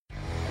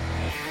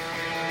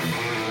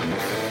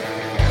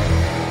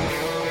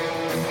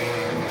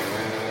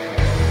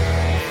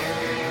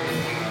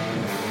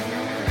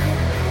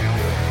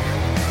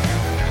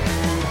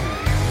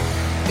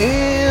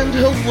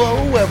And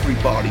hello,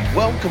 everybody.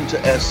 Welcome to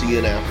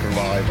SEN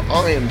Afterlife.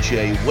 I am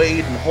Jay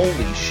Wade, and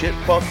holy shit,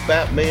 fuck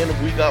Batman,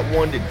 have we got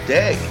one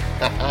today?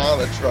 Haha,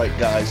 that's right,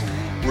 guys.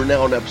 We're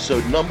now on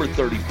episode number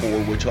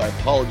 34, which I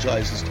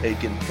apologize has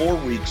taken 4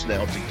 weeks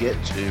now to get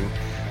to.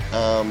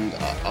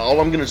 All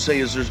I'm going to say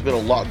is there's been a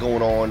lot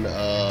going on.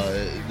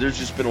 There's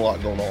just been a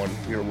lot going on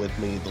here with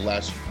me the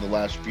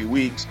last few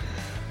weeks.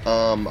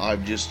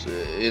 I've just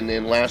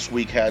in last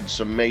week had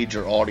some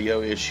major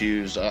audio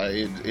issues.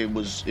 It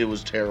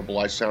was terrible.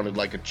 I sounded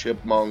like a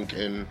chipmunk,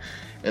 and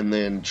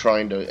then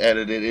trying to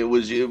edit it, it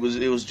was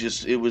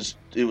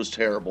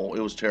terrible.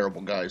 It was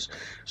terrible, guys.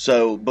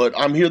 So, but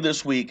I'm here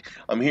this week.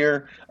 I'm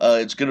here.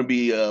 It's going to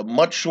be a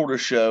much shorter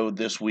show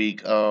this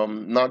week.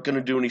 Not going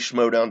to do any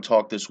Schmoedown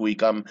talk this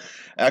week. I'm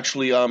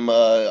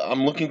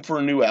looking for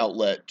a new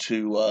outlet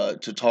to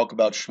talk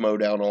about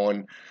Schmoedown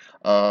on.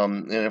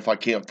 And if I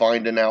can't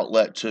find an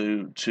outlet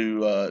to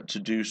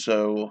do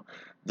so,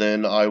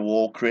 then I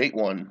will create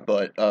one.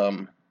 But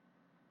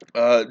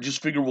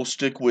just figure we'll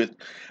stick with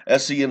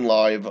SEN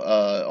Live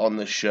on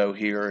this show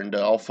here, and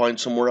I'll find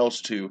somewhere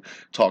else to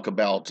talk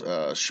about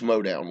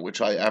Schmoedown,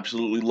 which I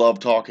absolutely love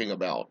talking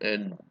about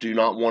and do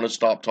not want to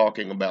stop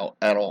talking about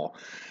at all.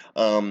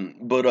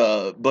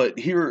 But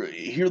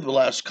here the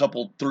last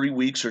 3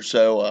 weeks or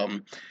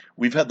so,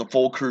 we've had the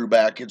full crew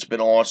back. It's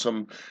been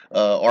awesome.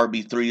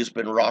 RB3 has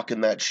been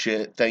rocking that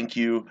shit. Thank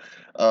you.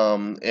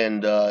 And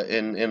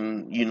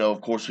you know,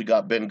 of course, we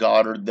got Ben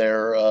Goddard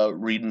there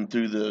reading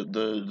through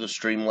the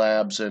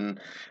Streamlabs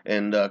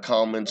and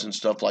comments and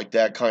stuff like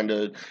that, kind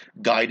of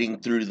guiding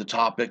through the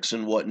topics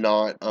and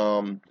whatnot.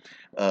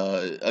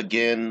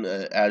 Again,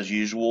 as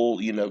usual,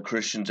 you know,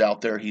 Christian's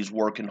out there. He's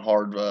working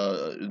hard,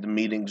 the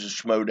meetings,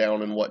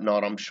 Schmoedown and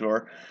whatnot, I'm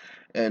sure.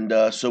 And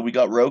so we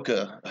got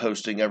Roca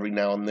hosting every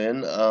now and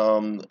then.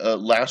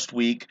 Last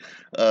week,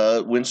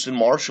 Winston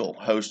Marshall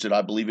hosted.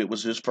 I believe it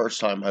was his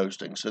first time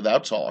hosting, so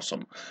that's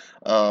awesome.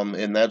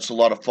 And that's a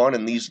lot of fun.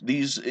 And these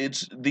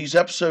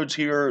episodes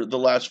here, the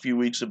last few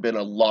weeks have been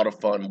a lot of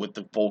fun with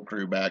the full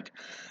crew back.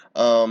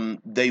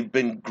 They've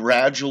been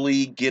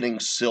gradually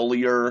getting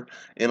sillier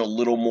and a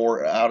little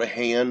more out of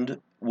hand,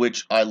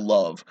 which I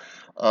love.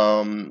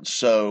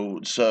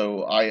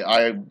 So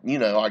I you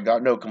know, I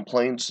got no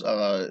complaints.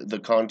 The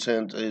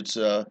content, it's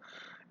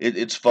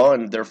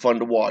fun. They're fun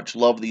to watch.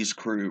 Love these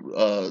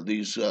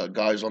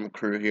guys on the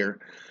crew here.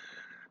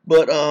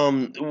 But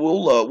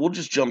we'll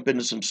just jump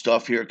into some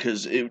stuff here,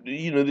 because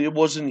it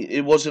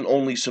wasn't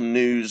only some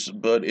news,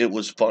 but it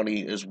was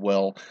funny as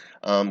well.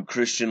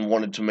 Christian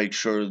wanted to make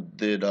sure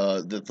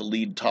that the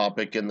lead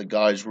topic and the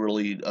guys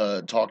really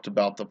talked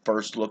about the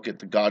first look at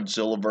the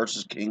Godzilla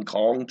vs. King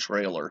Kong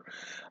trailer,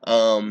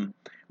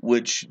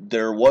 which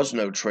there was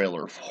no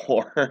trailer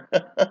for.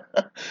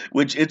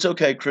 Which, it's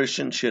okay,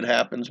 Christian. Shit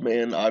happens,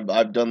 man.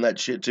 I've done that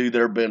shit too.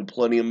 There have been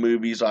plenty of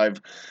movies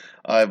I've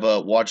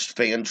watched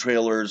fan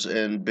trailers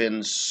and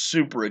been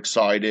super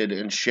excited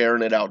and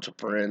sharing it out to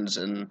friends,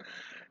 and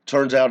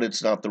turns out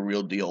it's not the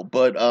real deal.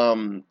 But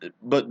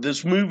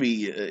this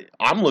movie,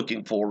 I'm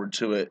looking forward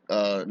to it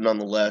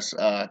nonetheless.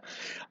 I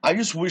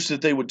just wish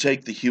that they would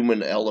take the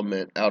human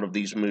element out of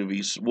these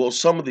movies. Well,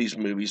 some of these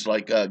movies,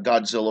 like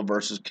Godzilla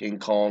versus King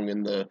Kong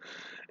and the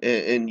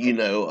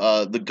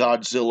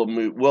Godzilla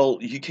movie. Well,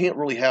 you can't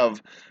really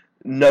have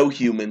no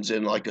humans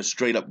in like a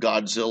straight up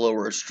Godzilla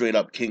or a straight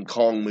up King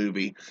Kong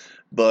movie,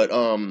 but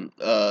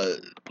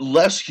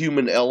less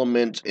human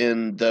element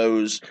in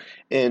those.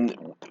 And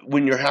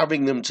when you're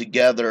having them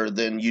together,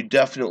 then you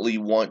definitely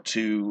want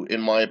to,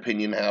 in my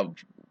opinion, have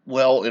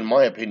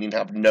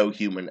no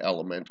human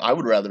element. I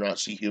would rather not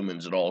see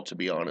humans at all, to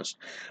be honest.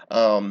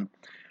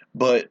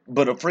 But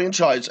a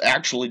franchise,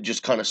 actually,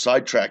 just kind of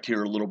sidetrack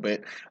here a little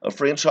bit. A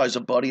franchise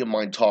a buddy of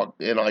mine talk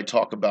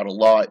about a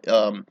lot.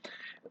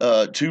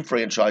 Two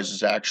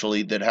franchises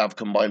actually that have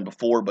combined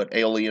before, but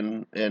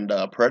Alien and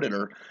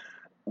Predator.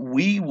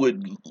 He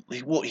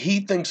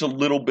thinks a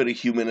little bit of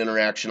human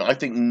interaction. I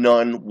think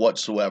none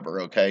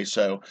whatsoever. Okay,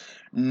 so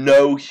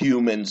no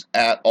humans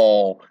at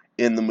all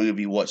in the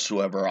movie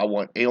whatsoever. I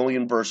want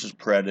Alien versus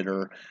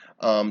Predator.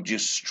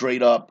 Just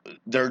straight up,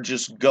 they're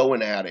just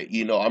going at it.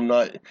 You know, I'm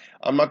not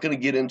going to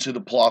get into the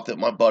plot that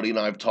my buddy and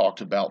I have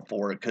talked about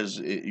for it, because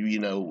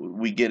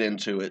we get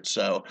into it.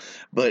 So,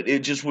 but it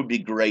just would be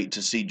great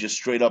to see just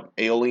straight up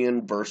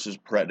Alien versus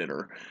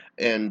Predator,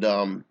 and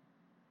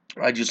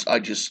I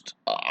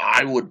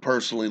would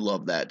personally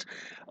love that.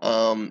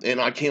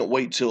 And I can't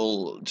wait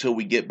till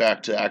we get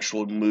back to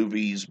actual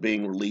movies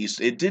being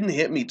released. It didn't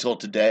hit me till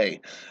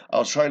today. I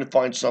was trying to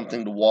find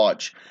something to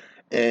watch,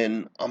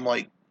 and I'm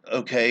like,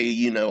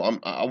 okay,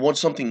 I want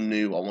something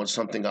new. I want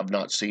something I've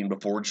not seen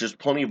before. It's just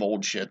plenty of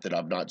old shit that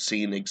I've not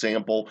seen.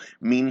 Example,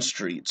 Mean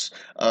Streets.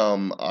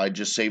 I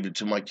just saved it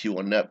to my queue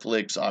on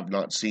Netflix. I've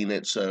not seen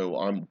it, so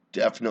I'm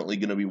definitely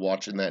going to be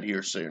watching that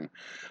here soon.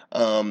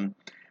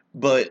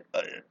 But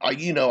I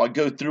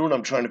go through and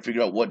I'm trying to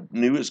figure out what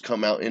new has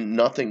come out, and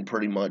nothing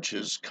pretty much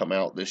has come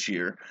out this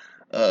year,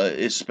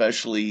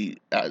 especially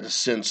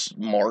since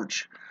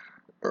March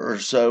or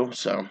so.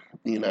 So,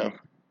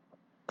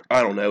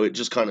 I don't know. It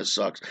just kind of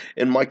sucks.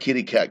 And my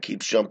kitty cat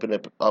keeps jumping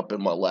up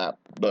in my lap,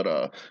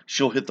 but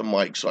she'll hit the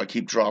mic, so I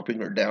keep dropping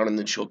her down, and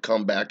then she'll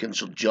come back and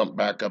she'll jump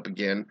back up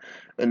again.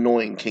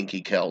 Annoying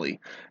Kinky Kelly.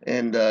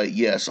 And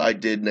yes, I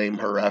did name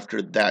her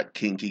after that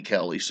Kinky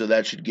Kelly, so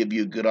that should give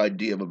you a good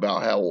idea of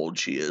about how old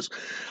she is.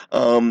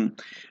 Um,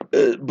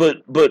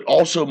 but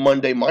also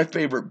Monday, my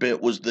favorite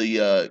bit was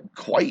the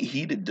quite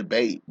heated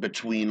debate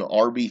between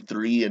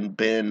RB3 and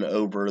Ben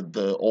over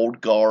the Old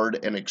Guard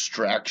and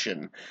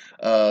Extraction,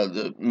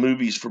 the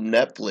movies from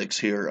Netflix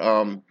here.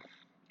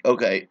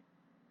 Okay,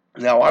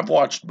 now I've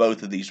watched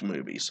both of these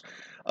movies.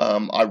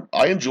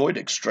 I enjoyed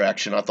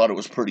Extraction. I thought it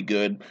was pretty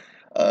good.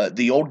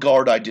 The Old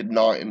Guard I did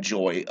not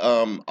enjoy.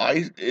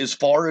 I as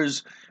far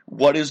as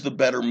what is the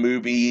better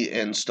movie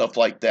and stuff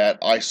like that,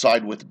 I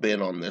side with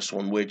Ben on this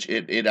one, which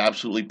it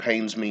absolutely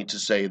pains me to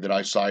say that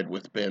I side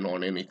with Ben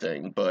on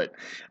anything,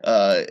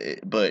 uh,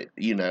 but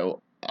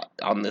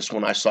on this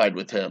one I side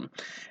with him.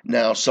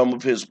 Now some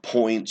of his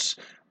points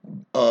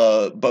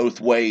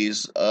both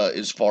ways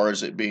as far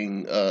as it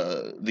being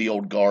the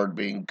Old Guard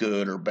being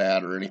good or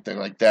bad or anything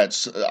like that.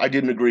 I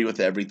didn't agree with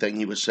everything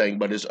he was saying,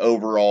 but his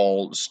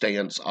overall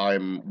stance,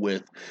 I'm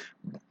with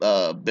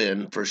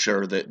Ben for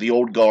sure. That the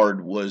Old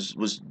Guard was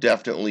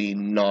definitely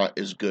not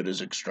as good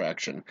as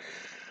Extraction.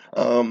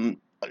 Um,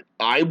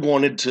 I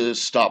wanted to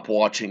stop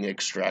watching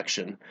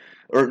Extraction,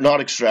 or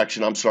not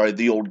Extraction. I'm sorry,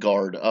 The Old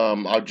Guard.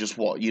 I just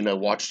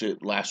watched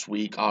it last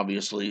week.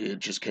 Obviously, it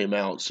just came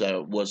out,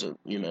 so it wasn't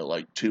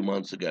like 2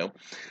 months ago.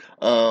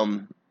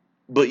 Um,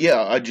 but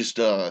yeah, I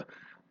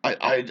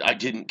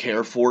didn't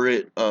care for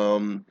it.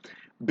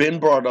 Ben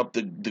brought up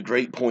the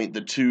great point.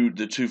 The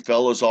two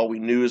fellows, all we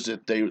knew is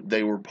that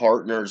they were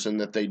partners and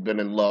that they'd been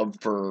in love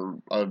for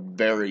a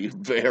very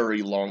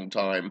very long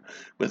time,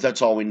 but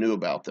that's all we knew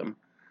about them,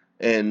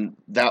 and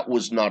that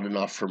was not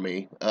enough for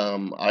me.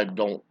 I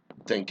don't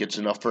think it's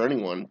enough for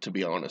anyone, to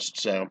be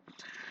honest. So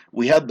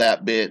we had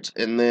that bit,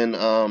 and then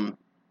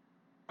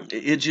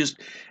it just,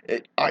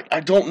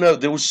 I don't know.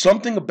 There was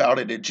something about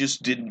it. It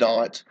just did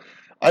not.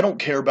 I don't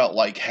care about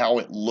like how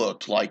it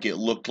looked. Like it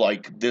looked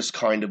like this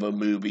kind of a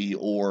movie,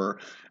 or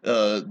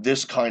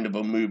this kind of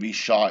a movie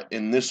shot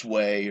in this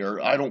way,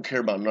 or I don't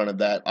care about none of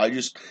that.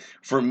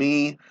 For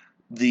me,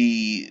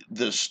 the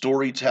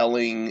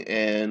storytelling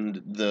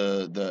and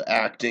the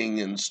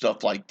acting and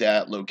stuff like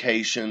that,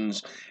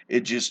 locations,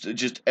 it just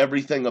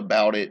everything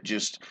about it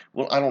just,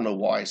 well, I don't know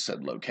why I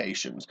said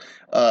locations,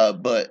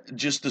 but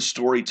just the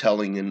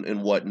storytelling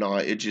and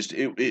whatnot,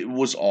 it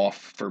was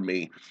off for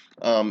me.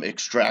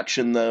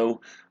 Extraction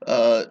though,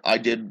 I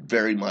did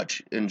very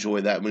much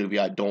enjoy that movie.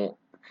 I don't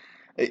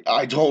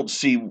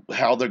see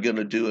how they're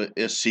gonna do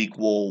a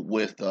sequel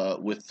with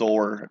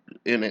Thor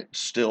in it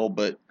still,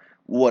 but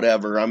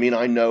whatever. I mean,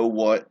 I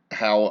know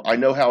how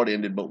it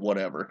ended, but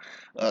whatever,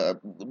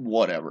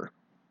 whatever.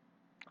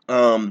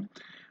 Um,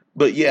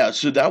 but yeah,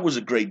 so that was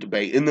a great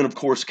debate, and then of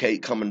course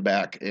Kate coming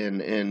back,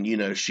 and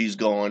she's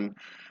gone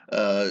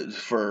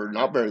for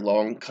not very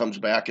long, comes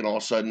back, and all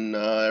of a sudden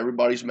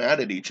everybody's mad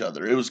at each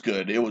other. It was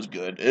good. It was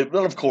good.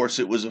 But of course,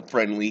 it was a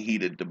friendly,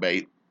 heated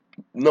debate.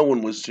 No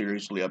one was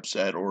seriously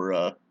upset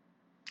or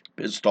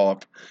pissed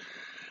off.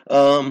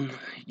 Um,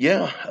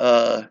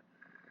 yeah.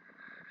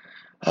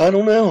 I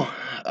don't know.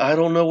 I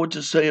don't know what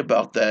to say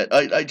about that.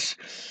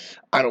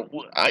 I don't.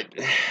 I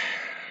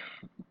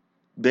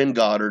Ben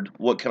Goddard.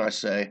 What can I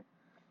say?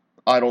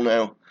 I don't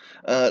know.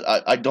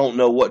 I don't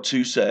know what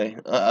to say.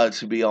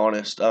 To be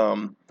honest,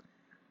 I'm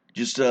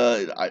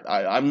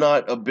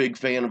not a big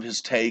fan of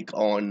his take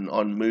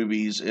on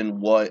movies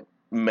and what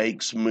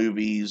makes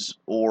movies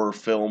or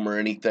film or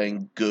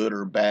anything good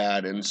or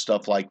bad and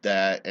stuff like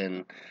that.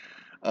 And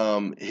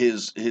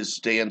his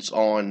stance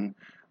on,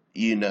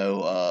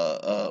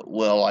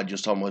 well, I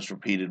just almost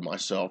repeated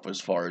myself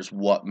as far as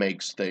what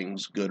makes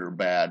things good or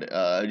bad.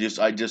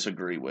 I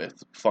disagree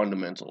with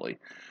fundamentally.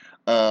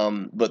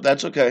 But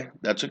that's okay.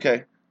 That's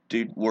okay.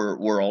 Dude,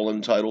 we're all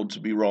entitled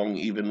to be wrong,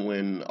 even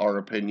when our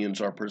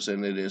opinions are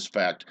presented as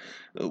fact.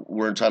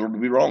 We're entitled to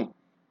be wrong.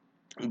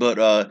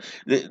 But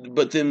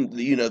then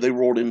they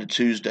rolled into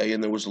Tuesday,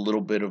 and there was a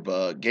little bit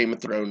of Game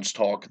of Thrones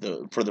talk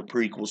for the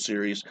prequel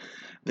series.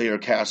 They are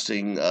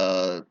casting.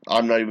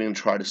 I'm not even gonna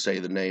try to say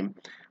the name.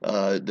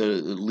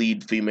 The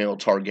lead female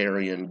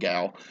Targaryen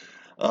gal.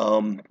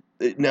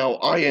 Now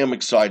I am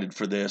excited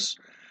for this.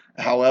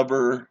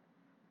 However,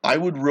 I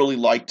would really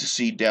like to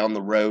see down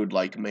the road,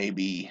 like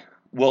maybe.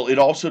 Well, it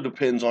also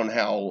depends on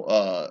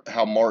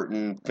how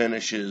Martin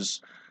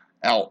finishes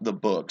out the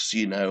books.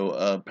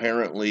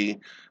 Apparently,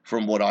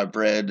 from what I've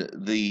read,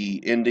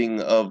 the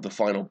ending of the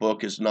final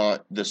book is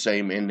not the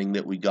same ending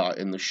that we got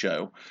in the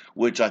show,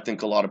 which I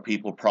think a lot of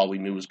people probably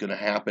knew was going to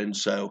happen.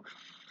 So,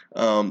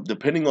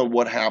 depending on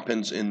what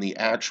happens in the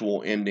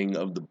actual ending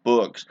of the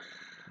books,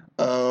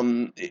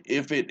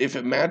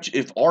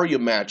 if Arya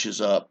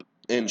matches up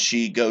and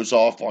she goes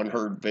off on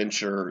her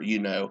adventure,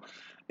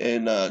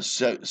 and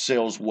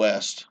sails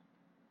west,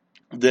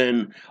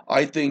 then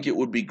I think it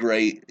would be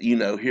great,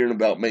 hearing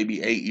about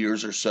maybe 8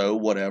 years or so,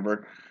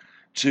 whatever.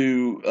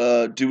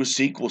 to do a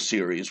sequel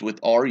series with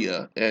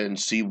Arya and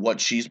see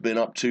what she's been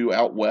up to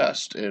out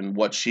west and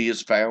what she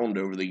has found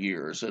over the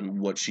years and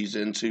what she's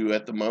into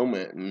at the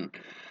moment. And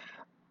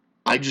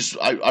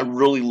I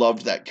really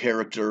loved that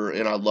character,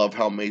 and I love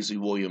how Maisie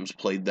Williams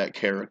played that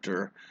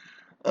character.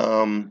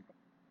 Um,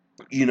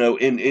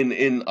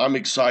 and I'm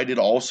excited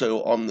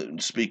also on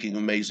speaking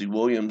of Maisie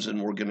Williams,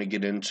 and we're going to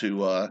get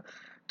into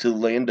to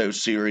Lando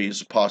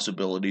series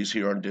possibilities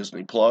here on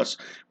Disney Plus.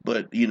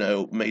 But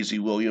Maisie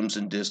Williams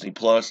and Disney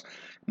Plus,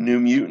 New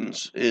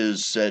Mutants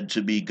is said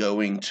to be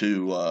going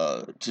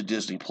to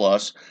Disney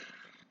Plus.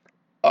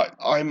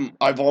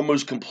 I've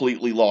almost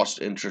completely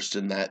lost interest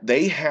in that.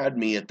 They had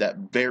me at that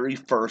very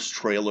first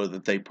trailer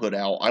that they put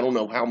out. I don't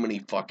know how many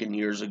fucking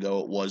years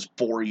ago it was,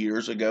 4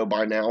 years ago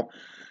by now.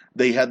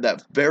 They had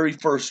that very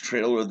first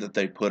trailer that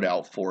they put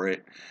out for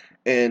it,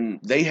 and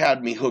they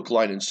had me hook,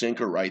 line, and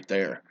sinker right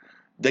there.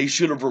 They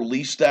should have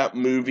released that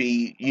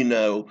movie,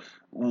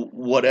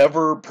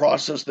 whatever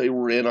process they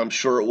were in. I'm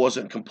sure it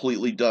wasn't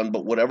completely done,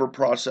 but whatever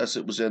process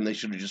it was in, they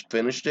should have just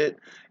finished it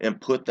and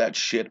put that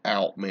shit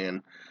out,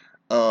 man.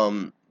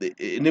 And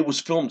it was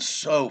filmed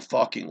so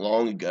fucking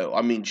long ago.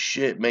 I mean,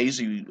 shit,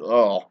 Maisie,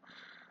 oh,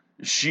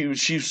 she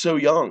was so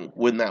young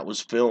when that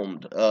was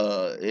filmed.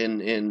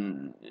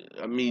 And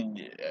I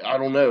mean, I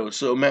don't know.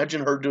 So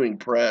imagine her doing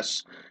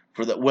press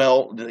for that.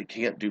 Well, they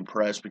can't do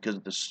press because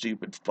of the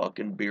stupid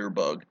fucking beer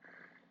bug.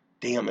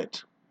 Damn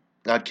it.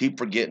 I keep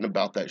forgetting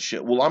about that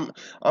shit. Well,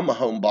 I'm a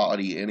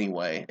homebody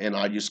anyway, and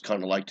I just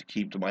kind of like to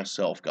keep to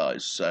myself,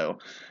 guys. So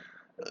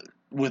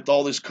with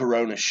all this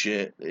corona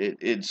shit,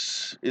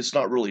 it's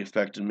not really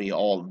affecting me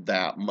all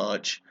that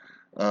much.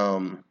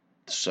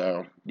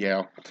 So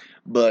yeah,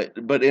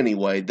 but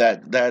anyway,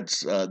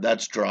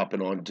 that's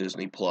dropping on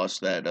Disney Plus.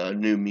 That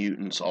New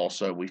Mutants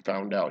also we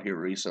found out here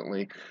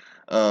recently.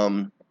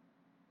 Um,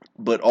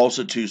 but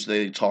also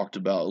Tuesday they talked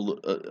about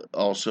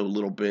also a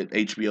little bit.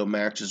 HBO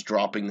Max is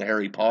dropping the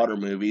Harry Potter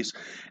movies.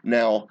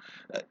 Now,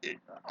 uh,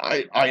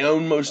 I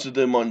own most of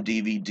them on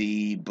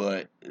DVD,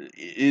 but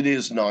it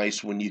is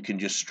nice when you can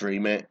just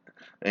stream it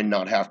and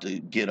not have to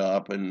get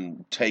up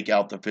and take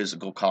out the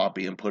physical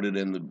copy and put it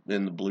in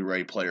the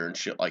Blu-ray player and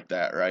shit like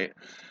that, right?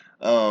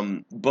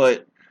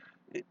 But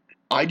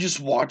I just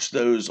watched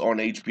those on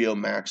HBO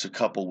Max a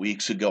couple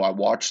weeks ago. I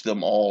watched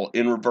them all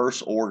in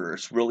reverse order.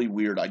 It's really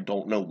weird. I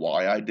don't know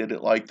why I did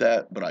it like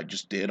that, but I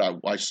just did.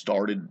 I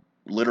started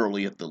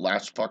literally at the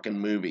last fucking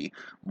movie,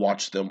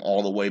 watched them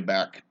all the way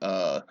back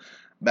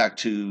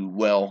to,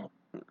 well,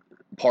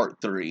 part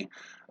three.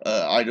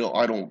 I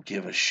don't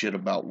give a shit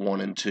about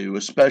one and two,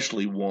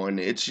 especially one.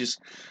 It's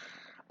just,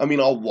 I mean,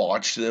 I'll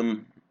watch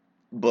them,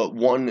 but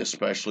one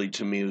especially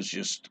to me was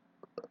just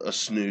a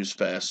snooze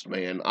fest,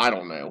 man. I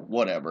don't know,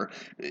 whatever.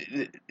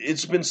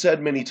 It's been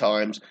said many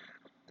times,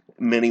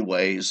 many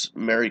ways.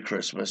 Merry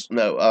Christmas.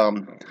 No,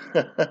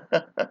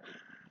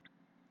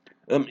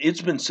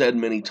 it's been said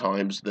many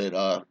times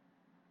that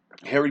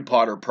Harry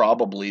Potter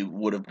probably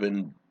would have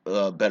been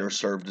better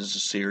served as a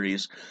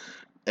series.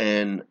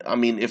 And I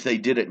mean, if they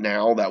did it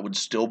now, that would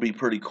still be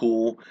pretty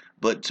cool.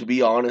 But to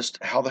be honest,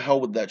 how the hell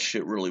would that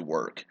shit really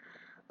work?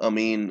 I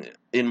mean,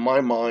 in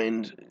my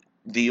mind,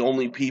 the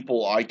only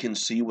people I can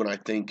see when I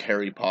think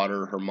Harry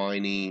Potter,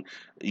 Hermione,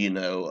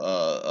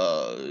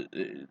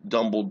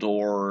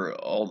 Dumbledore,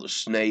 all the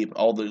Snape,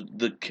 all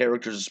the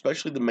characters,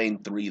 especially the main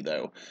three,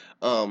 though.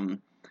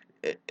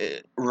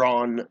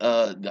 Ron,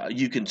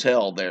 you can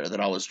tell there that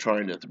I was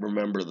trying to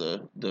remember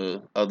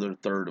the other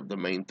third of the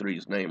main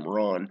three's name,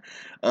 Ron.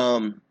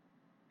 Um,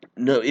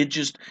 no, it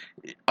just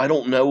I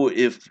don't know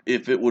if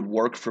it would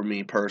work for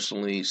me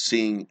personally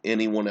seeing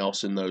anyone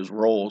else in those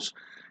roles.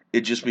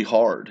 It'd just be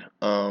hard.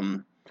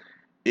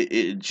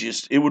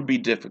 It would be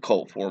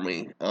difficult for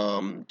me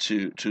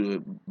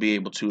to be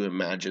able to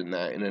imagine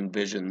that and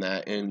envision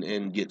that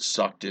and get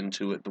sucked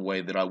into it the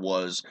way that I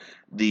was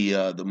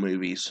the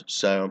movies.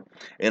 So,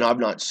 and I've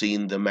not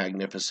seen the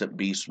Magnificent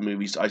Beast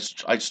movies. I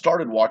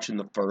started watching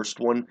the first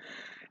one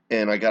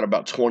and I got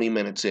about 20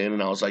 minutes in,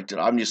 and I was like, "Dude,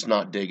 I'm just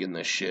not digging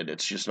this shit.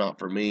 It's just not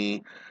for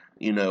me.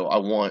 I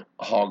want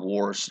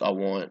Hogwarts. I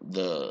want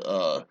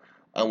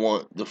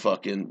the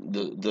fucking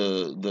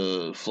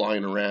the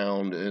flying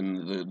around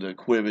and the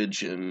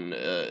Quidditch and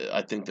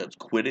I think that's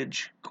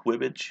Quidditch.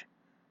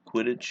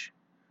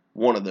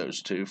 One of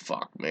those two.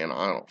 Fuck, man,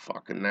 I don't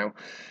fucking know.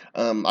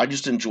 I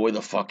just enjoy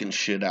the fucking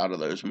shit out of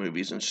those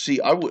movies. And see,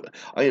 I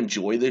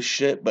enjoy this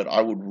shit, but I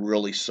would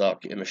really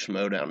suck in a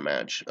schmodown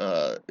match.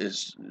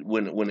 Is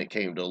when it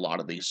came to a lot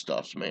of these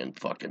stuffs, man.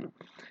 Fucking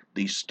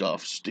these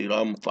stuffs, dude.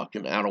 I'm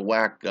fucking out of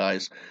whack,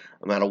 guys.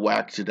 I'm out of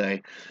whack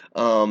today.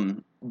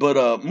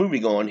 But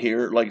moving on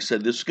here, like I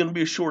said, this is going to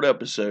be a short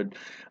episode.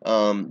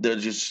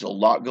 There's just a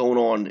lot going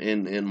on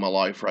in my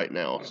life right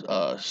now.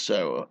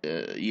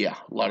 Yeah,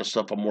 a lot of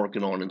stuff I'm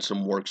working on and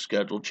some work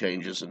schedule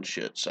changes and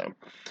shit. So,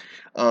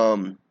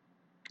 um,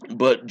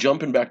 but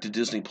jumping back to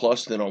Disney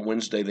Plus, then on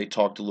Wednesday they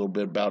talked a little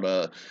bit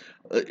about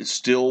it's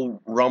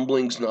still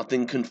rumblings,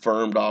 nothing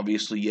confirmed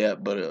obviously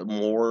yet, but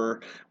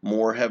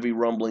more heavy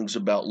rumblings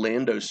about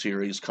Lando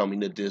series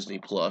coming to Disney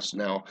Plus.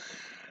 Now,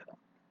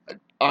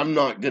 I'm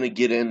not gonna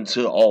get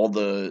into all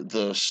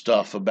the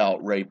stuff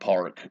about Ray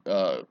Park,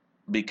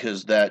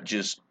 because that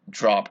just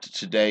dropped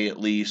today at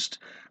least.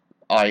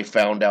 I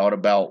found out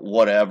about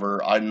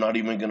whatever. I'm not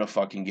even gonna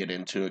fucking get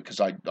into it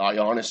because I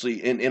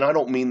honestly, and I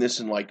don't mean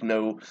this in like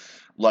no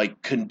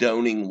like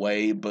condoning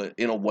way, but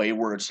in a way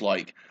where it's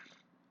like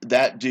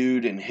that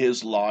dude and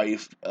his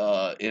life,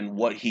 and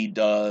what he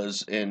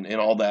does and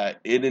all that,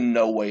 it in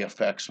no way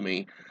affects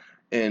me,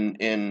 and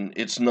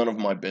it's none of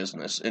my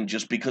business. And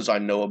just because I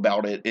know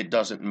about it, it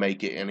doesn't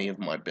make it any of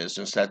my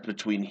business. That's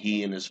between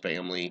he and his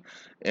family,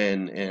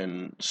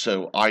 and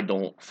so I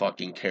don't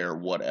fucking care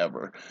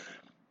whatever.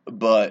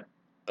 But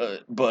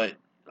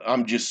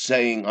I'm just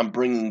saying, I'm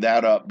bringing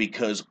that up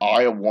because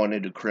I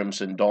wanted a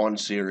Crimson Dawn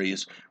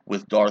series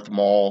with Darth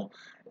Maul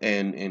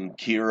and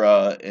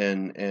Kira,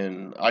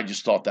 and I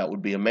just thought that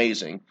would be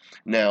amazing.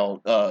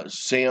 Now,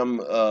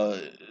 Sam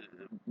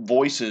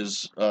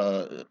voices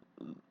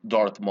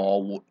Darth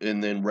Maul,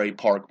 and then Ray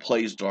Park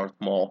plays Darth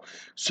Maul,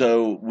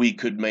 so we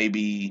could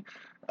maybe.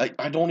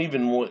 I don't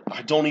even want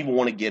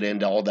to get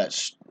into all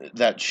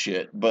that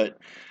shit, but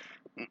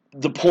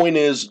the point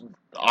is,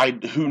 I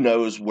who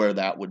knows where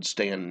that would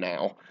stand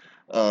now.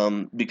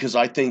 Because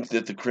I think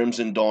that the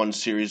Crimson Dawn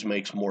series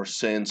makes more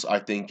sense. I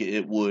think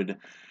it would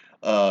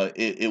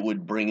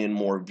bring in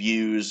more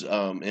views,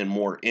 and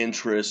more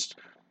interest.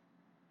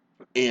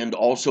 And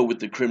also with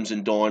the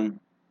Crimson Dawn,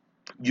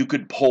 you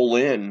could pull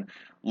in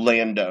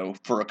Lando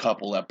for a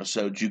couple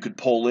episodes. You could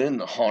pull in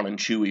Han and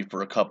Chewie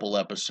for a couple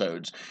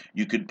episodes.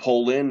 You could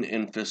pull in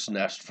Enfys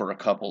Nest for a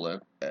couple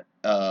of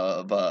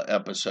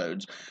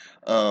episodes.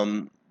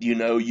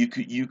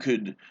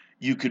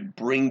 You could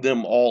bring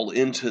them all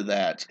into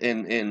that,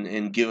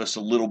 and give us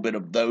a little bit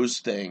of those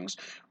things,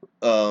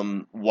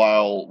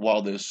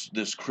 while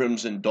this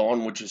Crimson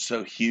Dawn, which is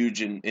so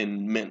huge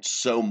and meant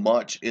so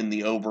much in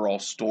the overall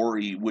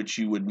story, which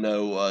you would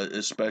know,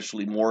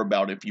 especially more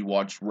about if you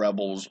watched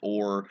Rebels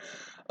or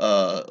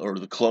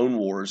the Clone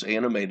Wars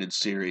animated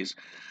series.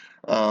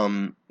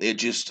 It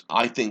just,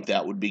 I think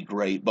that would be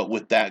great. But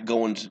with that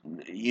going,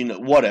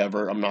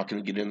 whatever. I'm not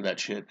going to get into that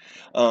shit.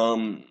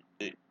 Um,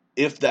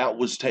 if that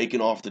was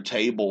taken off the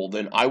table,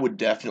 then I would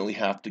definitely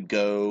have to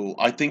go.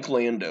 I think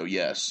Lando,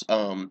 yes.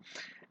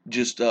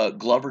 Just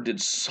Glover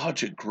did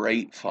such a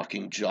great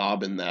fucking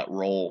job in that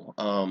role.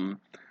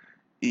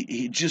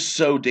 He just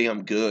so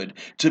damn good.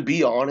 To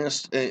be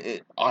honest,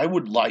 I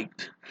would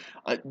like.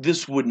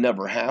 This would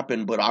never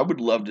happen, but I would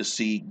love to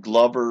see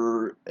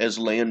Glover as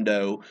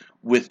Lando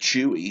with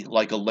Chewie,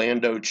 like a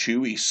Lando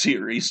Chewie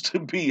series. To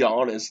be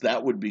honest,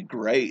 that would be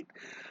great.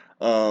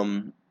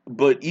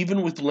 But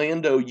even with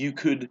Lando, you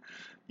could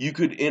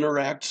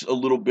interact a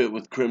little bit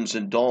with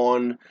Crimson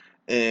Dawn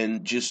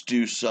and just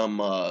do some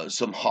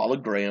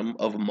hologram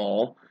of them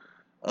all.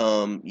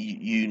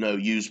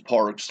 Use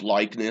Park's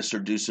likeness or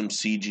do some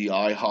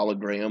CGI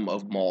hologram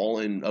of Maul,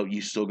 and oh,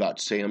 you still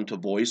got Sam to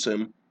voice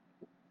him.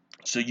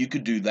 So you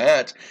could do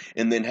that,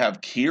 and then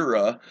have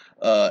Kira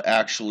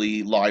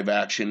actually live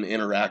action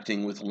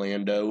interacting with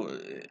Lando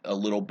a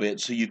little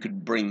bit. So you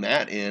could bring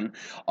that in.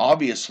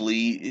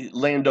 Obviously,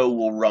 Lando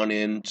will run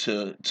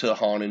into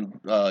Han and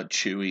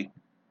Chewie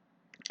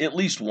at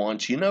least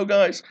once.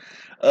 Guys,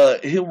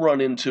 he'll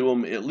run into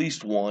him at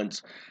least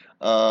once.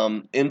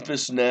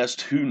 Enfys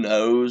Nest, who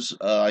knows?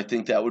 I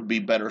think that would be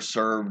better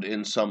served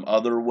in some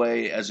other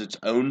way as its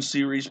own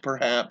series,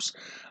 perhaps.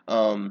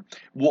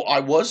 Well, I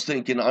was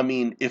thinking. I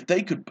mean, if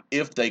they could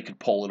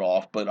pull it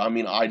off, but I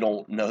mean, I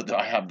don't know that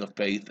I have the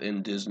faith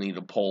in Disney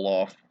to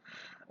pull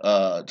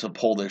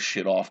this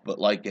shit off. But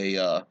like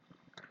a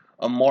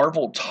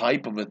Marvel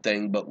type of a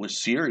thing, but with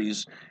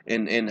series,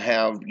 and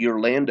have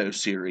your Lando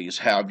series,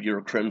 have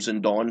your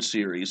Crimson Dawn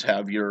series,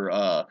 have your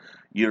Han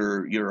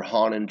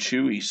and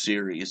Chewie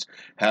series,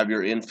 have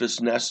your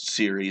Enfys Nest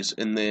series,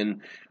 and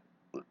then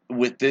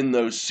within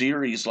those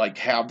series, like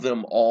have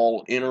them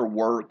all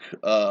interwork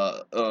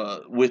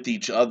with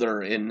each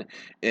other, and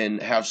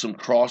have some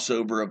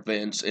crossover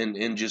events,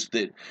 and just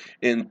that,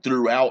 and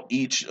throughout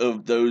each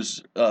of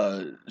those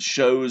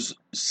shows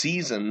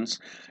seasons,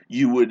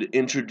 you would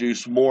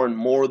introduce more and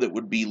more that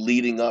would be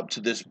leading up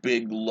to this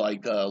big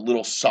like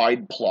little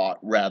side plot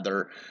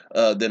rather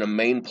than a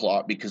main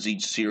plot, because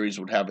each series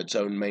would have its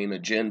own main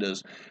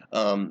agendas,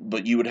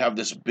 but you would have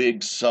this big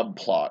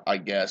subplot, I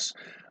guess,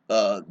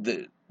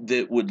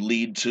 that would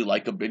lead to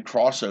like a big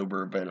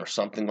crossover event or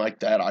something like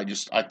that. I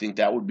think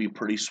that would be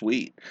pretty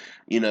sweet.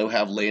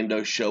 Have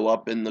Lando show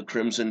up in the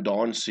Crimson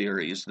Dawn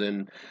series,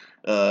 then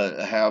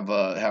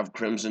have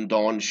Crimson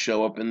Dawn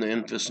show up in the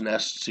Enfys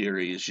Nest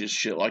series, just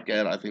shit like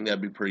that. I think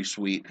that'd be pretty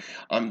sweet.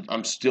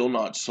 I'm still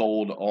not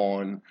sold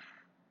on.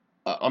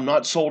 I'm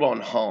not sold on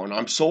Han.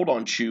 I'm sold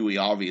on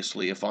Chewie,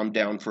 obviously. If I'm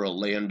down for a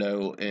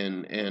Lando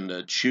and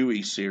a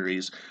Chewie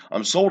series,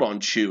 I'm sold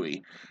on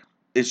Chewie.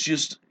 It's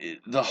just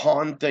the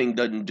Han thing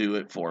doesn't do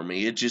it for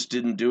me. It just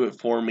didn't do it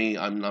for me.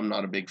 I'm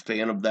not a big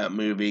fan of that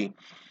movie,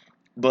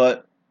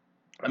 but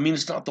I mean,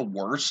 it's not the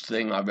worst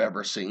thing I've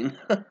ever seen.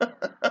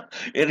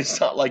 And it's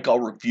not like I'll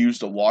refuse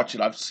to watch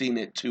it. I've seen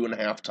it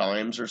 2.5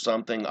 times or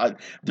something.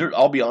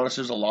 I'll be honest,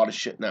 there's a lot of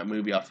shit in that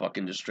movie I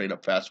fucking just straight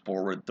up fast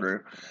forward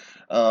through.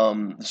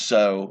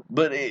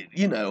 But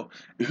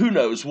who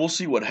knows? We'll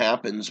see what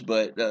happens.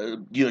 But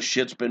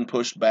shit's been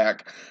pushed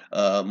back.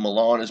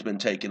 Milan has been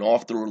taken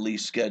off the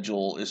release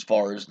schedule as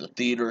far as the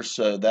theater,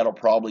 so that'll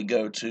probably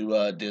go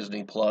to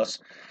Disney Plus.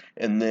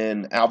 And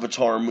then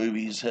Avatar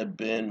movies have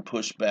been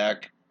pushed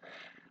back,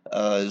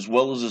 as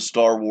well as the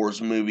Star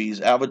Wars movies.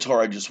 Avatar,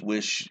 I just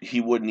wish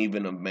he wouldn't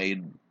even have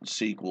made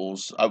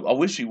sequels. I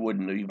wish he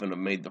wouldn't even have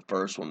made the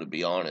first one, to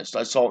be honest.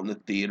 I saw it in the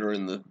theater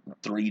in the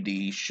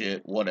 3D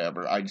shit,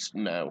 whatever. I just,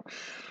 no.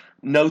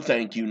 No,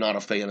 thank you. Not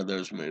a fan of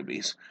those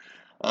movies.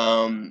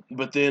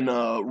 But then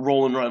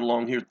rolling right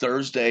along here,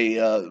 Thursday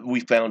we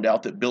found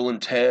out that Bill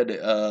and Ted,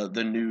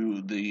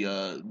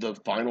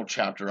 the final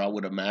chapter, I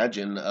would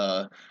imagine,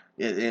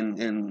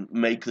 and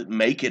make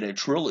it a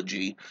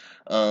trilogy.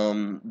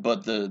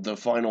 But the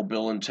final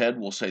Bill and Ted,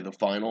 we'll say the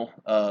final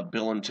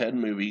Bill and Ted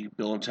movie,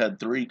 Bill and Ted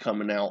 3,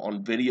 coming out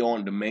on video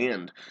on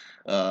demand.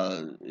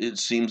 It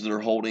seems they're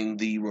holding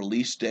the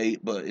release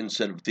date, but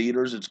instead of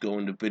theaters, it's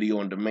going to video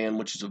on demand,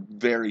 which is a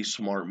very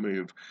smart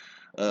move.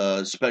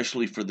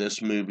 Especially for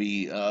this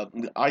movie.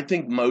 I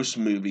think most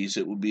movies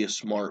it would be a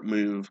smart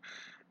move,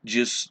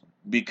 just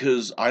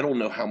because I don't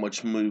know how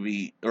much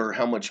money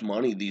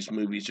these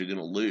movies are going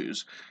to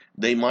lose.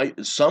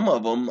 Some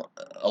of them,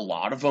 a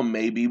lot of them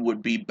maybe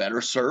would be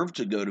better served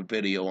to go to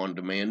video on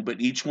demand,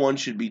 but each one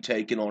should be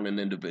taken on an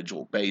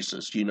individual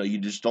basis. You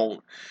just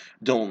don't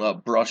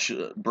brush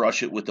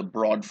it with a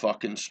broad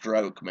fucking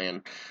stroke,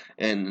 man,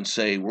 and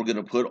say we're going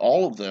to put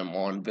all of them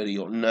on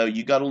video. No,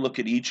 you got to look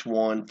at each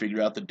one,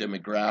 figure out the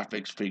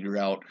demographics, figure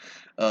out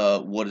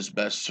what is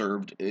best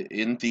served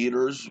in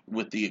theaters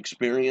with the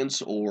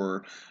experience,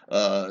 or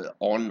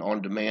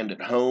on demand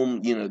at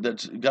home.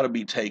 That's got to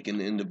be taken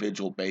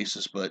individual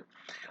basis. But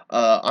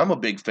I'm a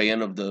big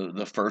fan of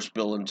the first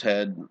Bill and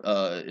Ted,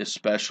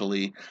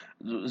 especially.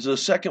 The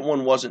second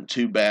one wasn't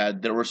too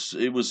bad.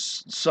 It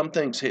was some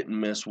things hit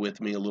and miss with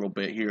me a little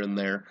bit here and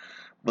there,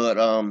 but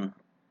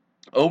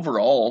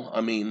overall, I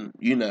mean,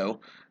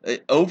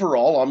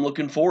 overall, I'm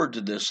looking forward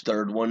to this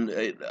third one.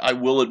 I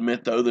will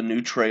admit, though,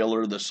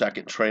 the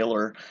second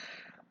trailer,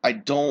 I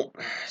don't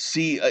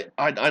see.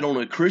 I don't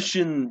know.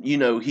 Christian,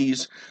 he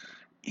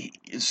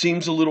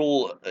seems a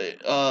little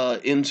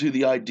into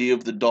the idea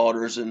of the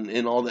daughters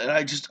and all that.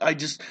 I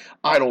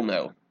don't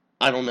know.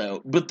 I don't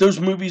know. But those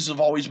movies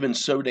have always been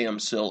so damn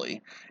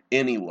silly.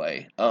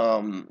 Anyway,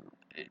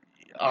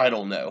 I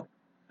don't know.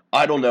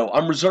 I don't know.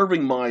 I'm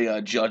reserving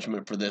my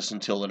judgment for this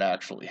until it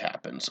actually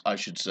happens, I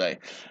should say.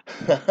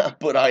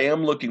 But I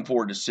am looking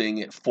forward to seeing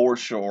it for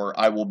sure.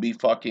 I will be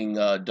fucking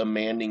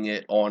demanding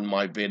it on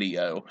my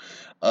video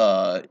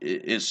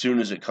as soon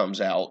as it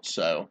comes out.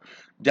 So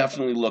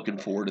definitely looking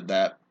forward to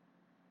that.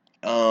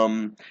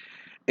 Um,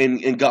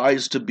 and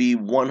guys, to be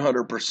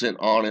 100%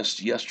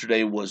 honest,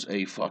 yesterday was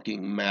a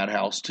fucking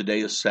madhouse. Today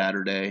is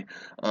Saturday.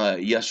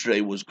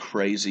 Yesterday was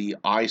crazy.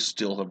 I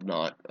still have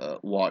not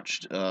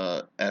watched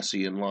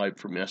Essie in live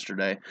from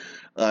yesterday.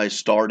 I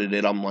started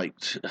it. I'm like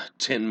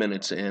 10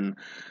 minutes in,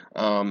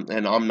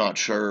 and I'm not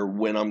sure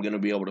when I'm going to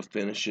be able to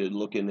finish it.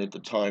 Looking at the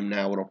time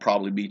now, it'll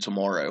probably be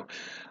tomorrow.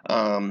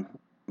 Um,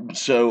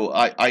 so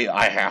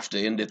I have to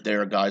end it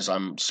there, guys.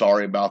 I'm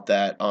sorry about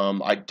that.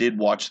 I did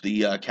watch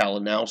the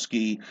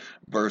Kalinowski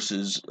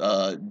versus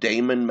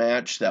Damon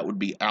match. That would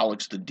be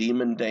Alex the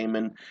Demon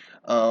Damon.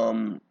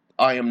 I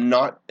am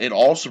not at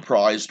all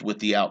surprised with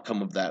the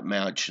outcome of that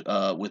match,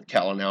 with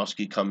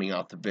Kalinowski coming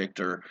out the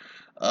victor.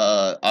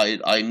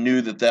 I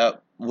knew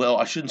that. Well,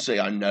 I shouldn't say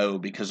I know,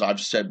 because I've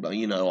said,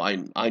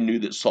 I knew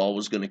that Saul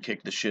was going to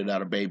kick the shit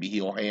out of Baby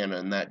Heel Hannah,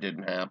 and that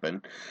didn't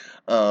happen.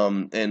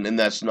 And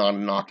that's not a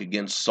knock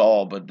against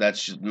Saul, but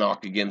that's just a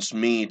knock against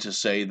me to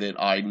say that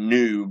I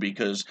knew,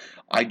 because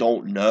I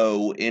don't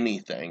know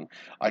anything.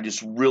 I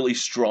just really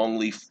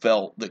strongly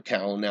felt that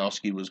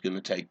Kalinowski was going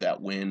to take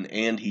that win,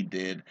 and he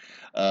did.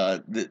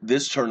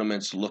 This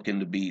tournament's looking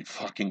to be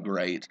fucking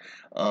great.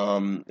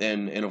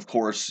 And of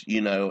course,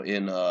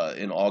 in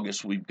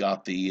August we've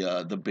got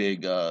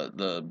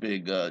the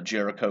big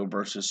Jericho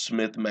versus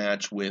Smith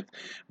match with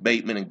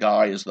Bateman and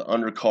Guy as the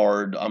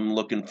undercard. I'm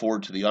looking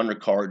forward to the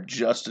undercard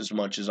just as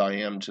much as I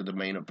am to the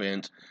main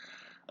event.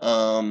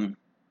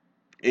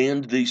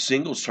 And the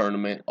singles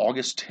tournament,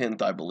 August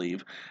 10th, I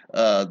believe,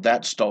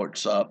 that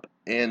starts up,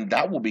 and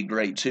that will be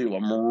great too.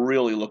 I'm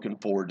really looking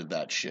forward to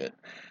that shit.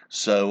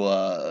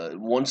 So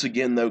once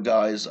again, though,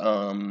 guys,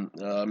 I'm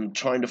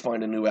trying to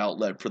find a new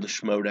outlet for the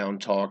Schmodown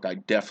talk. I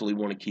definitely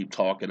want to keep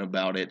talking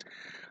about it.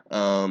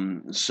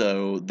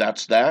 So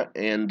that's that,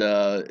 and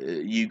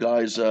you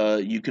guys,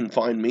 you can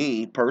find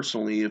me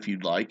personally, if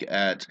you'd like,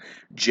 at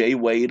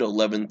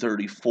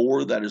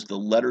JWade1134. That is the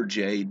letter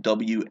J,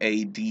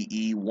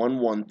 WADE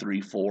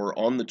 1134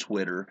 on the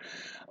Twitter.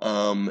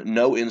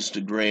 No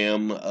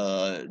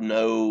Instagram,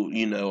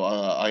 no,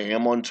 I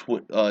am on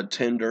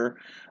Tinder,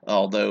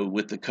 although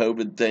with the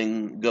COVID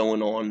thing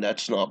going on,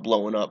 that's not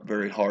blowing up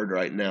very hard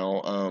right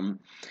now.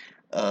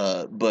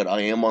 But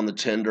I am on the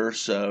Tinder,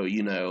 so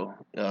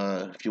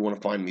if you want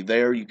to find me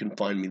there, you can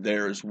find me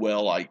there as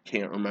well. I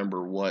can't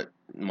remember what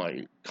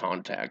my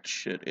contact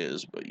shit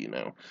is, but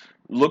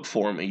look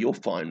for me. You'll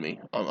find me.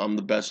 I'm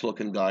the best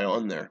looking guy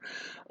on there,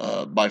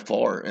 by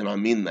far, and I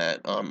mean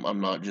that.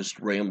 I'm not just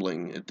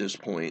rambling at this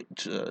point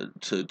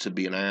to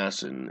be an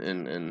ass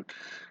and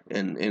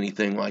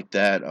anything like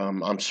that.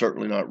 I'm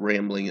certainly not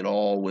rambling at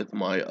all with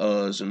my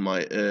uhs and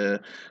my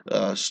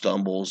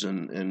stumbles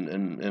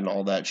and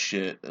all that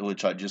shit,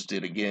 which I just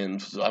did again.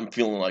 So I'm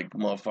feeling like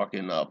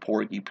motherfucking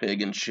Porky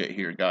Pig and shit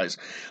here, guys.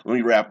 Let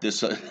me wrap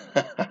this up.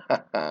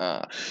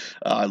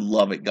 I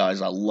love it,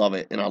 guys. I love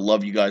it, and I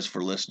love you guys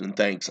for listening.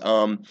 Thanks.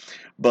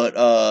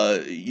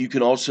 But you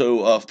can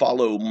also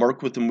follow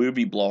Merc with the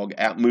Movie Blog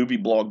at Movie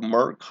Blog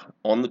Merc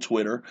on the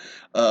Twitter,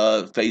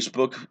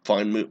 Facebook.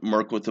 Find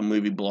Merc with the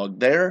Movie Blog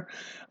there.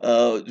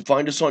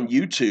 Find us on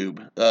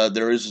YouTube.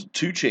 There is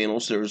 2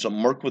 channels. There's a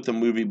Merc with the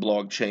Movie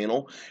Blog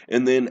channel,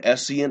 and then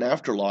SCN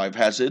Afterlife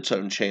has its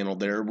own channel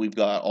there. We've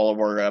got all of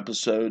our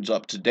episodes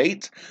up to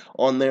date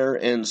on there,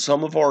 and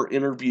some of our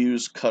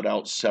interviews cut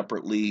out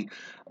separately.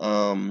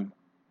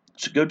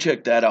 So go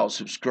check that out.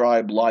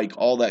 Subscribe, like,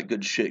 all that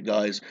good shit,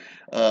 guys.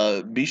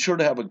 Be sure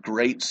to have a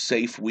great,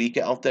 safe week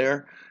out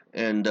there,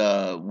 and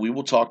we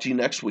will talk to you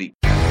next week.